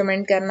आपको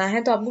मेजरमेंट करना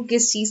है, तो आपको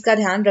किस चीज़ का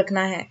ध्यान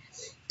रखना है।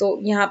 तो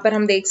यहाँ पर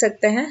हम देख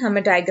सकते हैं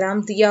हमें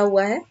डायग्राम दिया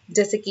हुआ है,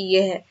 जैसे कि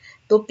ये है।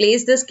 तो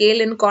place the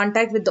scale in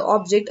contact with the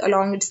object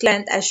along its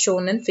length as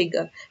shown in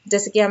figure.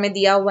 जैसे कि हमें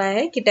दिया हुआ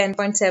है कि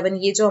 10.7,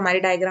 ये जो हमारी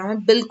डायग्राम है,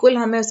 बिल्कुल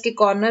हमें उसके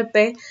कॉर्नर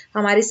पे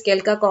हमारी स्केल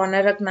का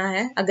कॉर्नर रखना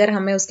है अगर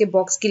हमें उसके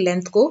बॉक्स की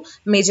लेंथ को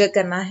मेजर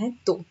करना है।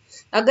 तो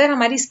अगर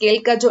हमारी स्केल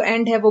का जो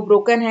एंड है वो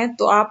ब्रोकन है,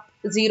 तो आप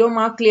 0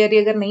 मार्क क्लियरली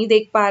अगर नहीं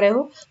देख पा रहे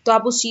हो तो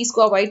आप उस चीज़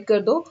को अवॉइड कर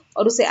दो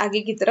और उसे आगे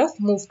की तरफ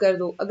मूव कर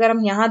दो। अगर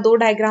हम यहाँ 2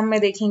 डायग्राम में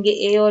देखेंगे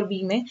A और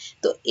B में,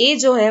 तो A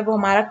जो है वो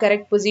हमारा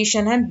करेक्ट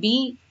पोजीशन है, B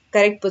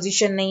करेक्ट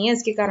पोजीशन नहीं है,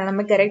 इसके कारण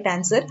हमें करेक्ट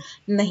आंसर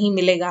नहीं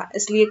मिलेगा।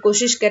 इसलिए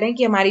कोशिश करें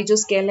कि हमारी जो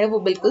स्केल है वो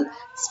बिल्कुल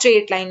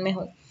स्ट्रेट लाइन में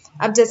हो।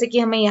 अब जैसे कि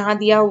हमें यहाँ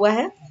दिया हुआ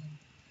है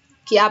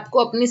कि आपको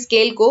अपनी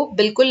स्केल को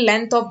बिल्कुल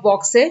लेंथ ऑफ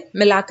बॉक्स से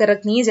मिलाकर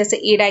रखनी है, जैसे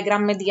ए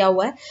डायग्राम में दिया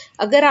हुआ है।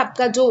 अगर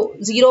आपका जो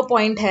 0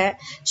 पॉइंट है,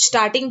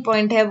 स्टार्टिंग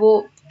पॉइंट है, वो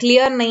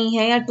क्लियर नहीं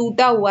है या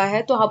टूटा हुआ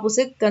है, तो आप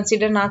उसे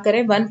कंसीडर ना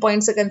करें, 1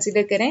 पॉइंट से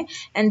कंसीडर करें,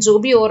 एंड जो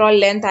भी ओवरऑल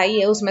लेंथ आई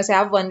है उसमें से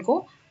आप 1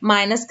 को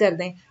माइनस कर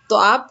दें, तो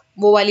आप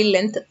वो वाली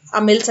लेंथ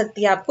मिल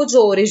सकती है आपको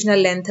जो ओरिजिनल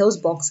लेंथ है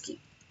उस बॉक्स की।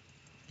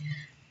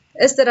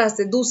 इस तरह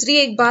से दूसरी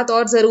एक बात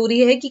और ज़रूरी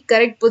है कि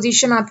करेक्ट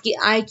पोजीशन आपकी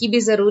आई की भी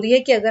ज़रूरी है,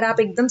 कि अगर आप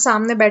एकदम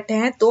सामने बैठे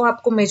हैं तो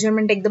आपको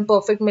मेजरमेंट एकदम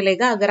परफेक्ट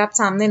मिलेगा। अगर आप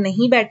सामने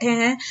नहीं बैठे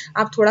हैं,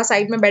 आप थोड़ा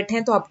साइड में बैठे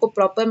हैं, तो आपको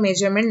प्रॉपर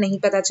मेजरमेंट नहीं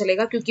पता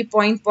चलेगा, क्योंकि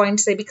पॉइंट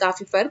से भी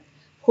काफ़ी फर्क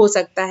हो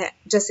सकता है।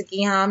 जैसे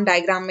कि यहाँ हम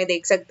डायग्राम में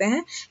देख सकते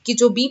हैं कि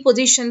जो बी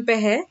पोजीशन पे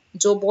है,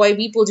 जो बॉय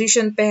बी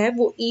पोजीशन पे है,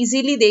 वो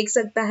ईजिली देख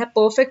सकता है,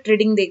 परफेक्ट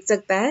रीडिंग देख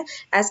सकता है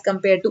as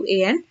compare to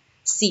A and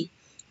सी।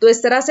 तो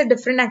इस तरह से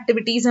डिफरेंट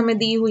एक्टिविटीज़ हमें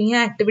दी हुई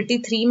हैं। एक्टिविटी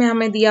 3 में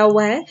हमें दिया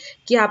हुआ है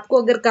कि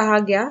आपको अगर कहा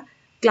गया,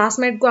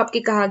 क्लासमेट को आपके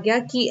कहा गया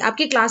कि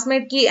आपके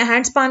क्लासमेट की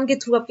हैंड स्पान के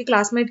थ्रू आपके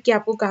क्लासमेट की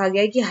आपको कहा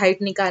गया है कि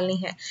हाइट निकालनी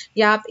है,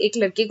 या आप एक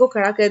लड़के को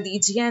खड़ा कर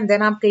दीजिए एंड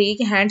देन आप कहिए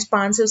कि हैंड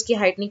स्पान से उसकी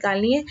हाइट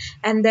निकालनी है,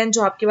 एंड देन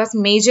जो आपके पास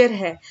मेजर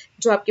है,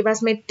 जो आपके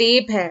पास में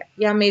टेप है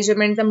या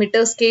मेजरमेंट का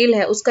मीटर स्केल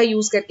है, उसका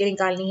यूज़ करके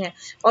निकालनी है।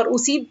 और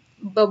उसी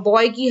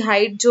बॉय की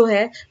हाइट जो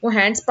है वो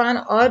हैंड स्पान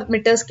और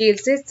मीटर स्केल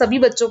से सभी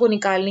बच्चों को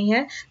निकालनी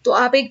है। तो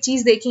आप एक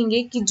चीज़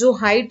देखेंगे कि जो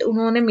हाइट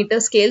उन्होंने मीटर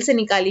स्केल से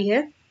निकाली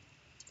है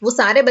वो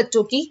सारे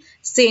बच्चों की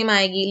सेम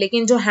आएगी,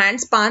 लेकिन जो हैंड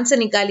स्पान से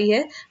निकाली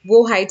है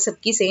वो हाइट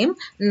सबकी सेम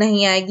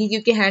नहीं आएगी,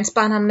 क्योंकि हैंड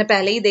स्पान हमने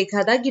पहले ही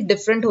देखा था कि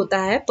डिफरेंट होता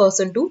है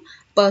पर्सन टू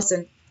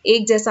पर्सन,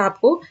 एक जैसा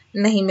आपको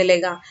नहीं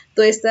मिलेगा।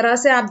 तो इस तरह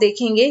से आप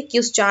देखेंगे कि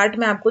उस चार्ट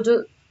में आपको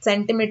जो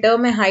सेंटीमीटर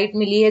में हाइट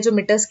मिली है जो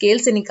मीटर स्केल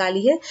से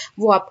निकाली है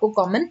वो आपको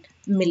कॉमन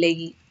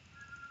मिलेगी।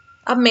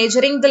 अब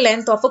measuring the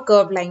length of a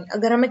curve line,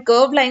 अगर हमें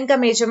कर्व लाइन का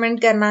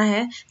मेजरमेंट करना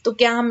है तो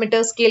क्या हम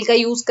मीटर स्केल का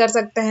यूज कर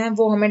सकते हैं?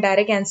 वो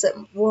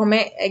हमें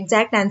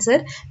एग्जैक्ट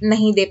आंसर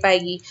नहीं दे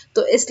पाएगी।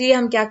 तो इसलिए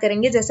हम क्या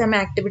करेंगे, जैसे हमें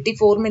एक्टिविटी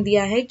 4 में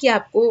दिया है कि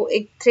आपको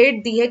एक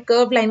थ्रेड दी है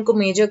कर्व लाइन को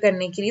मेजर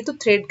करने के लिए, तो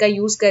थ्रेड का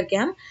यूज करके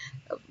हम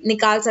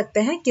निकाल सकते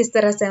हैं किस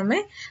तरह से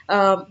हमें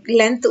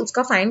लेंथ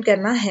उसका फाइंड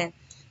करना है।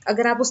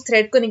 अगर आप उस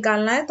थ्रेड को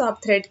निकालना है तो आप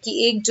थ्रेड की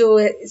एक जो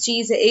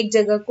चीज है एक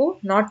जगह को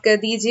नोट कर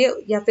दीजिए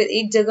या फिर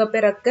एक जगह पे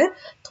रखकर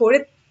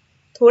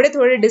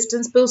थोड़े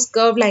डिस्टेंस पे उस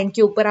कर्व लाइन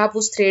के ऊपर आप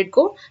उस थ्रेड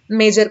को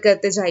मेजर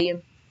करते जाइए।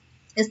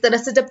 इस तरह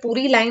से जब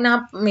पूरी लाइन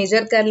आप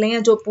मेजर कर लें, या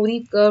जो पूरी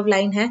कर्व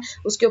लाइन है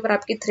उसके ऊपर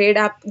आपकी थ्रेड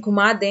आप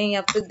घुमा दें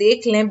या फिर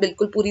देख लें,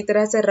 बिल्कुल पूरी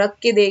तरह से रख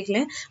के देख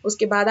लें,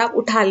 उसके बाद आप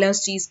उठा लें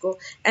उस चीज को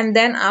एंड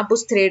देन आप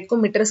उस थ्रेड को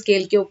मीटर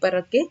स्केल के ऊपर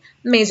रख के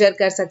मेजर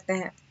कर सकते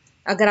हैं।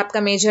 अगर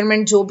आपका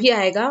मेजरमेंट जो भी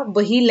आएगा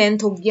वही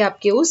लेंथ होगी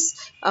आपके उस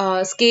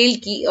स्केल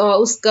की,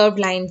 उस कर्व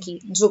लाइन की,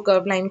 जो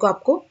कर्व लाइन को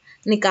आपको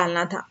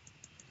निकालना था।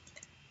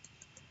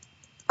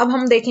 अब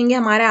हम देखेंगे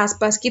हमारे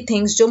आसपास की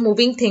थिंग्स, जो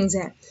मूविंग थिंग्स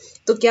हैं,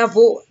 तो क्या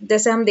वो,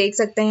 जैसे हम देख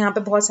सकते हैं यहाँ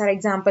पे बहुत सारे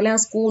एग्जांपल हैं,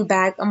 school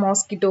bag, a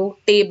mosquito,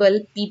 table,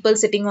 people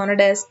sitting on a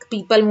desk,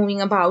 people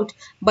moving about,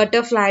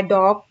 butterfly,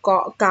 dog,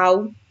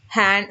 cow,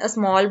 hand, a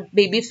small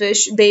baby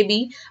fish,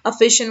 a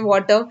fish in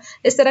water.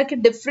 इस तरह की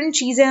डिफरेंट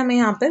चीजें हमें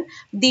यहाँ पर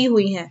दी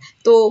हुई हैं।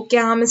 तो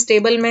क्या हम इस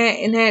टेबल में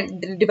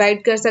इन्हें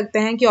डिवाइड कर सकते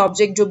हैं कि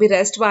ऑब्जेक्ट जो भी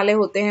रेस्ट वाले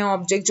होते हैं,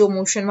 ऑब्जेक्ट जो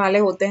मोशन वाले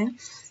होते हैं,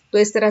 तो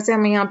इस तरह से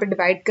हमें यहाँ पर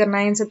डिवाइड करना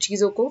है इन सब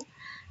चीजों को।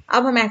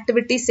 अब हम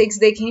एक्टिविटी 6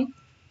 देखें।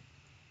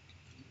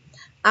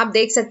 आप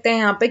देख सकते हैं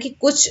यहाँ पे कि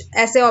कुछ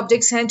ऐसे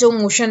ऑब्जेक्ट्स हैं जो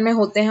मोशन में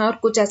होते हैं और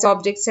कुछ ऐसे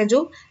ऑब्जेक्ट्स हैं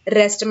जो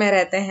रेस्ट में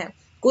रहते हैं।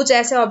 कुछ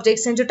ऐसे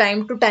ऑब्जेक्ट्स हैं जो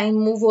टाइम टू टाइम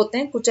मूव होते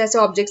हैं, कुछ ऐसे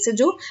ऑब्जेक्ट्स हैं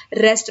जो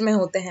रेस्ट में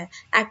होते हैं।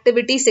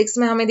 एक्टिविटी 6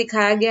 में हमें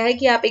दिखाया गया है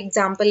कि आप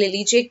एग्जांपल ले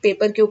लीजिए, एक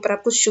पेपर के ऊपर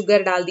आप कुछ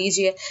शुगर डाल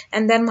दीजिए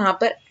एंड देन वहां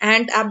पर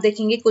एंट, आप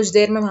देखेंगे कुछ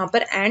देर में वहां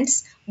पर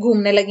एंट्स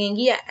घूमने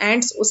लगेंगी या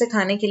एंट्स उसे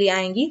खाने के लिए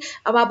आएंगी।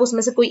 अब आप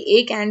उसमें से कोई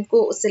एक एंट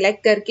को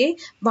सिलेक्ट करके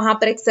वहां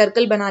पर एक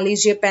सर्कल बना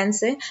लीजिए पेन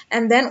से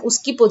एंड देन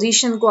उसकी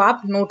पोजीशन को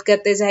आप नोट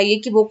करते जाइए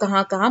कि वो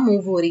कहाँ कहाँ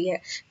मूव हो रही है।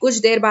 कुछ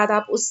देर बाद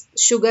आप उस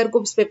शुगर को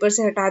उस पेपर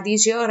से हटा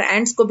दीजिए और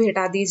एंट्स को भी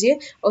हटा दीजिए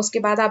और उसके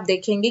बाद आप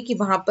देखेंगे कि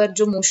वहां पर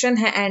जो मोशन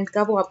है एंट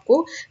का वो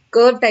आपको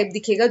कर्व टाइप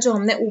दिखेगा, जो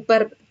हमने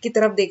ऊपर की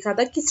तरफ देखा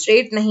था कि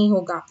स्ट्रेट नहीं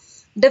होगा,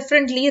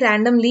 डिफरेंटली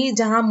रैंडमली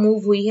जहां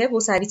मूव हुई है वो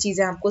सारी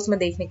चीजें आपको उसमें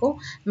देखने को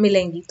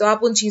मिलेंगी। तो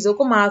आप उन चीजों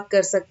को मार्क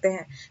कर सकते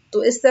हैं।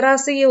 तो इस तरह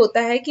से ये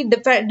होता है कि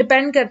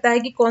डिपेंड करता है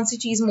कि कौन सी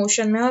चीज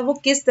मोशन में है और वो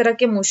किस तरह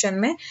के मोशन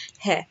में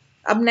है।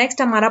 अब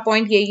नेक्स्ट हमारा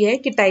पॉइंट यही है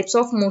कि टाइप्स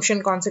ऑफ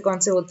मोशन कौन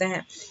से होते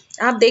हैं।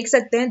 आप देख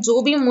सकते हैं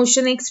जो भी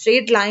मोशन एक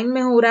स्ट्रेट लाइन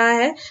में हो रहा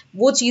है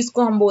वो चीज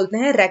को हम बोलते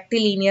हैं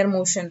रेक्टिलिनियर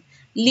मोशन।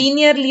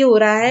 लीनियरली हो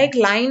रहा है, एक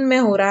लाइन में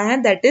हो रहा है,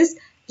 दैट इज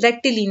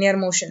रेक्टिलिनियर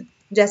मोशन।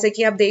 जैसे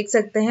कि आप देख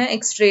सकते हैं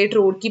एक स्ट्रेट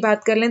रोड की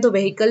बात कर लें तो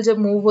व्हीकल जब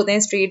मूव होते हैं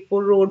स्ट्रेट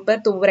रोड पर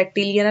तो वो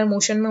रेक्टिलिनियर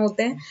मोशन में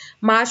होते हैं।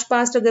 मार्च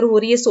पास्ट अगर हो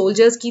रही है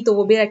सोल्जर्स की तो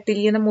वो भी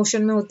रेक्टिलिनियर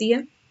मोशन में होती है।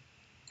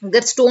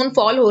 अगर स्टोन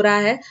फॉल हो रहा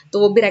है तो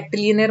वो भी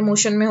रेक्टिलिनियर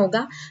मोशन में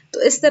होगा।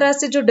 तो इस तरह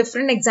से जो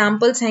डिफरेंट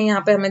एग्जांपल्स हैं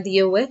यहाँ पे हमें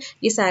दिए हुए,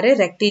 ये सारे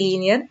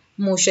रेक्टिलिनियर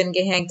मोशन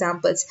के हैं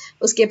एग्जांपल्स।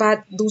 उसके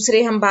बाद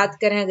दूसरे हम बात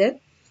करें,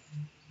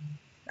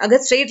 अगर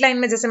स्ट्रेट लाइन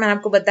में जैसे मैंने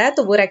आपको बताया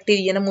तो वो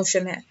रेक्टिलिनियर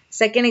मोशन है।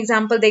 सेकेंड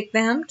एग्जांपल देखते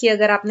हैं हम कि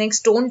अगर आपने एक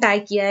स्टोन टाई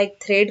किया है एक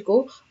थ्रेड को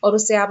और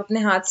उससे आप अपने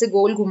हाथ से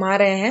गोल घुमा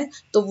रहे हैं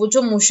तो वो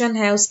जो मोशन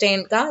है उस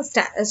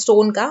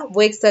स्टोन का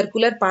वो एक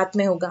सर्कुलर पाथ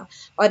में होगा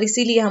और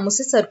इसीलिए हम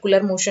उसे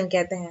सर्कुलर मोशन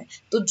कहते हैं।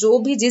 तो जो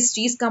भी जिस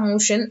चीज का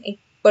मोशन एक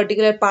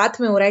पर्टिकुलर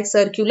पाथ में हो रहा है, एक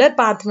सर्कुलर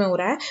पाथ में हो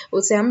रहा है,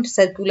 उसे हम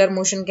सर्कुलर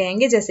मोशन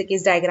कहेंगे, जैसे कि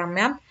इस डायग्राम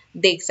में आप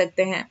देख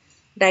सकते हैं।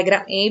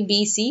 डायग्राम ए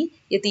बी सी,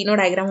 ये तीनों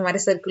डायग्राम हमारे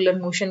सर्कुलर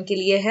मोशन के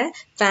लिए है।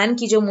 फैन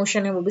की जो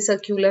मोशन है वो भी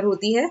सर्कुलर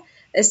होती है।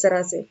 इस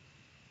तरह से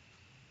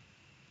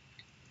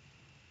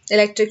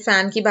इलेक्ट्रिक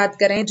फैन की बात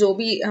करें, जो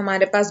भी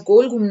हमारे पास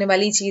गोल घूमने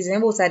वाली चीज है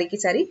वो सारी की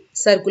सारी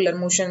सर्कुलर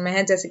मोशन में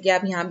है, जैसे कि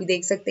आप यहाँ भी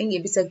देख सकते हैं ये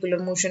भी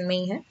सर्कुलर मोशन में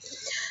ही है।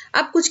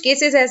 अब कुछ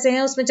केसेस ऐसे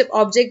हैं उसमें जब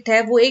ऑब्जेक्ट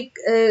है वो एक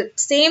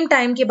सेम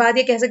टाइम के बाद,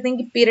 ये कह सकते हैं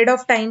कि पीरियड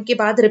ऑफ टाइम के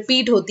बाद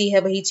रिपीट होती है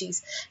वही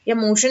चीज, या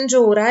मोशन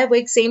जो हो रहा है वो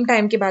एक सेम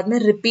टाइम के बाद में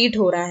रिपीट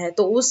हो रहा है,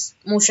 तो उस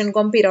मोशन को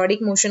हम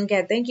पीरियोडिक मोशन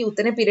कहते हैं कि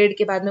उतने पीरियड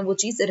के बाद में वो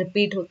चीज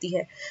रिपीट होती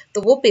है,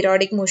 तो वो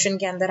पीरियोडिक मोशन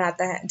के अंदर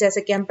आता है।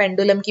 जैसे कि हम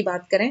पेंडुलम की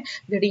बात करें,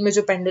 घड़ी में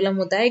जो पेंडुलम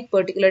होता है एक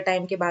पर्टिकुलर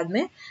टाइम के बाद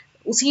में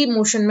उसी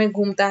मोशन में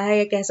घूमता है,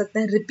 या कह सकते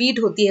हैं रिपीट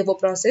होती है वो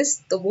प्रोसेस,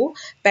 तो वो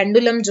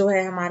पेंडुलम जो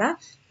है हमारा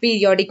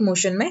पीरियोडिक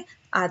मोशन में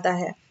आता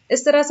है।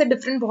 इस तरह से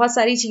डिफरेंट बहुत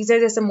सारी चीजें,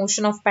 जैसे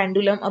motion of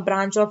pendulum, a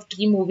branch of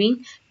tree moving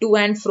to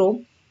and fro,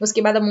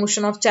 उसके बाद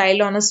motion of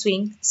child on a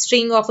swing,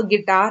 string of a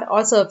guitar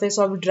और सरफेस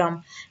ऑफ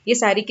ड्रम, ये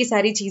सारी की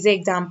सारी चीजें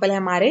एग्जाम्पल है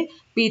हमारे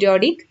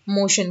पीरियोडिक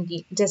मोशन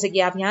की, जैसे कि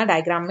आप यहाँ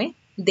डायग्राम में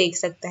देख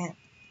सकते हैं।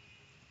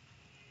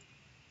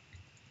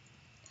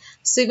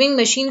 स्विमिंग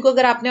मशीन को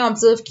अगर आपने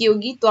ऑब्जर्व की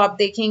होगी तो आप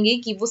देखेंगे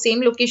कि वो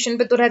सेम लोकेशन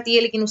पे तो रहती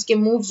है, लेकिन उसके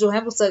मूव जो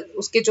है वो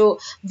उसके जो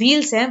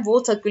व्हील्स हैं वो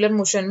सर्कुलर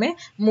मोशन में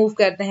मूव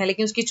करते हैं,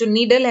 लेकिन उसकी जो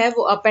नीडल है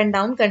वो up and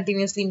down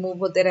continuously move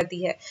होते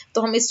रहती है।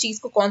 तो हम इस चीज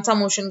को कौन सा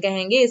मोशन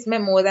कहेंगे? इसमें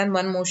मोर देन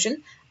वन मोशन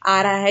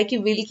आ रहा है कि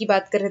व्हील की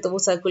बात करें तो वो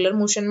सर्कुलर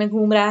मोशन में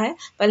घूम रहा है,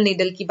 पर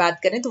नीडल की बात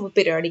करें तो वो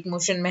पीरियोडिक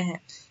मोशन में है।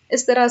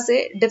 इस तरह से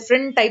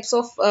डिफरेंट टाइप्स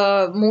ऑफ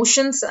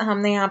मोशंस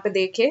हमने यहाँ पे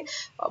देखे।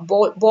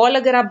 बॉल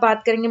अगर आप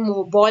बात करेंगे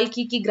बॉल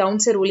की ग्राउंड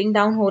से रोलिंग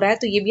डाउन हो रहा है,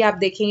 तो ये भी आप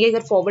देखेंगे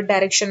अगर फॉरवर्ड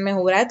डायरेक्शन में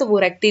हो रहा है तो वो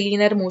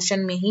रेक्टिलिनियर मोशन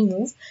में ही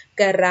मूव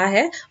कर रहा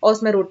है, और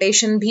उसमें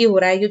रोटेशन भी हो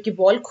रहा है क्योंकि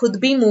बॉल खुद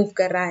भी मूव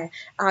कर रहा है,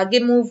 आगे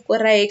मूव कर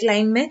रहा है एक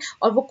लाइन में,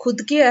 और वो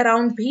खुद के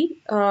अराउंड भी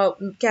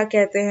क्या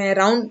कहते हैं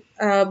राउंड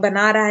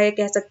बना रहा है,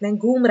 कह सकते हैं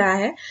घूम रहा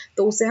है,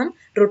 तो उसे हम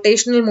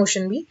रोटेशनल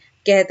मोशन भी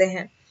कहते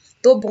हैं।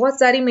 तो बहुत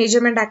सारी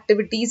मेजरमेंट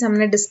एक्टिविटीज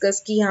हमने डिस्कस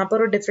की यहाँ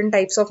पर, और डिफरेंट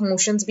टाइप्स ऑफ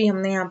मोशंस भी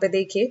हमने यहाँ पे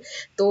देखे।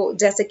 तो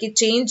जैसे कि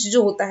चेंज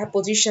जो होता है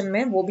पोजीशन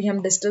में, वो भी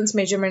हम डिस्टेंस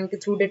मेजरमेंट के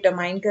थ्रू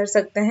डिटरमाइन कर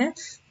सकते हैं।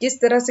 किस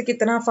तरह से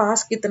कितना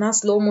फास्ट कितना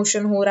स्लो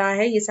मोशन हो रहा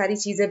है, ये सारी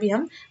चीजें भी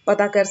हम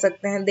पता कर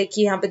सकते हैं।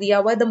 देखिए यहाँ पे दिया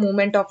हुआ है the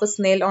movement of a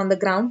snail on the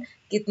ground,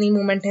 कितनी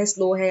मूवमेंट है,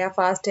 स्लो है या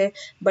फास्ट है।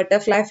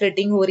 बटरफ्लाई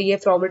फ्लिटिंग हो रही है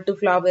फ्लावर टू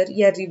फ्लावर,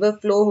 या रिवर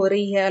फ्लो हो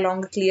रही है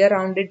along clear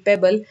rounded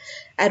pebble,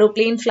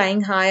 aeroplane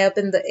flying high up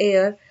in the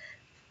air,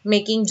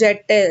 making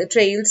jet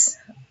trails,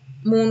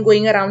 moon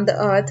going around the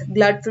earth,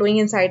 blood flowing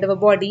inside our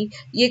body।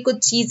 ये कुछ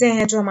चीजें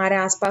हैं जो हमारे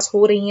आसपास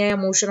हो रही हैं, या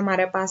मोशन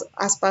हमारे पास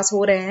आसपास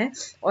हो रहे हैं,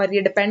 और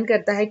ये डिपेंड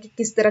करता है कि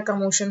किस तरह का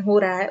मोशन हो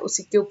रहा है,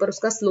 उसी के ऊपर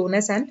उसका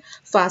स्लोनेस एंड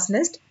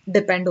फास्टनेस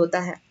डिपेंड होता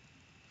है।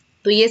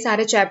 तो ये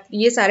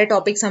सारे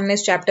टॉपिक्स हमने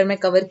इस चैप्टर में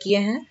कवर किए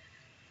हैं।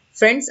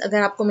 फ्रेंड्स,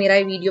 अगर आपको मेरा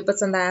ये वीडियो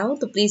पसंद आया हो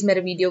तो प्लीज़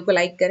मेरे वीडियो को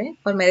लाइक करें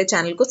और मेरे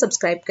चैनल को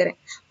सब्सक्राइब करें,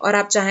 और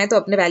आप चाहें तो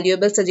अपने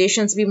वैल्यूएबल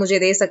सजेशंस भी मुझे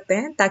दे सकते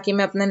हैं ताकि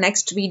मैं अपना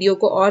नेक्स्ट वीडियो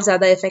को और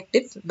ज़्यादा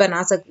इफेक्टिव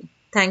बना सकूं।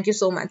 Thank you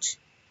so much.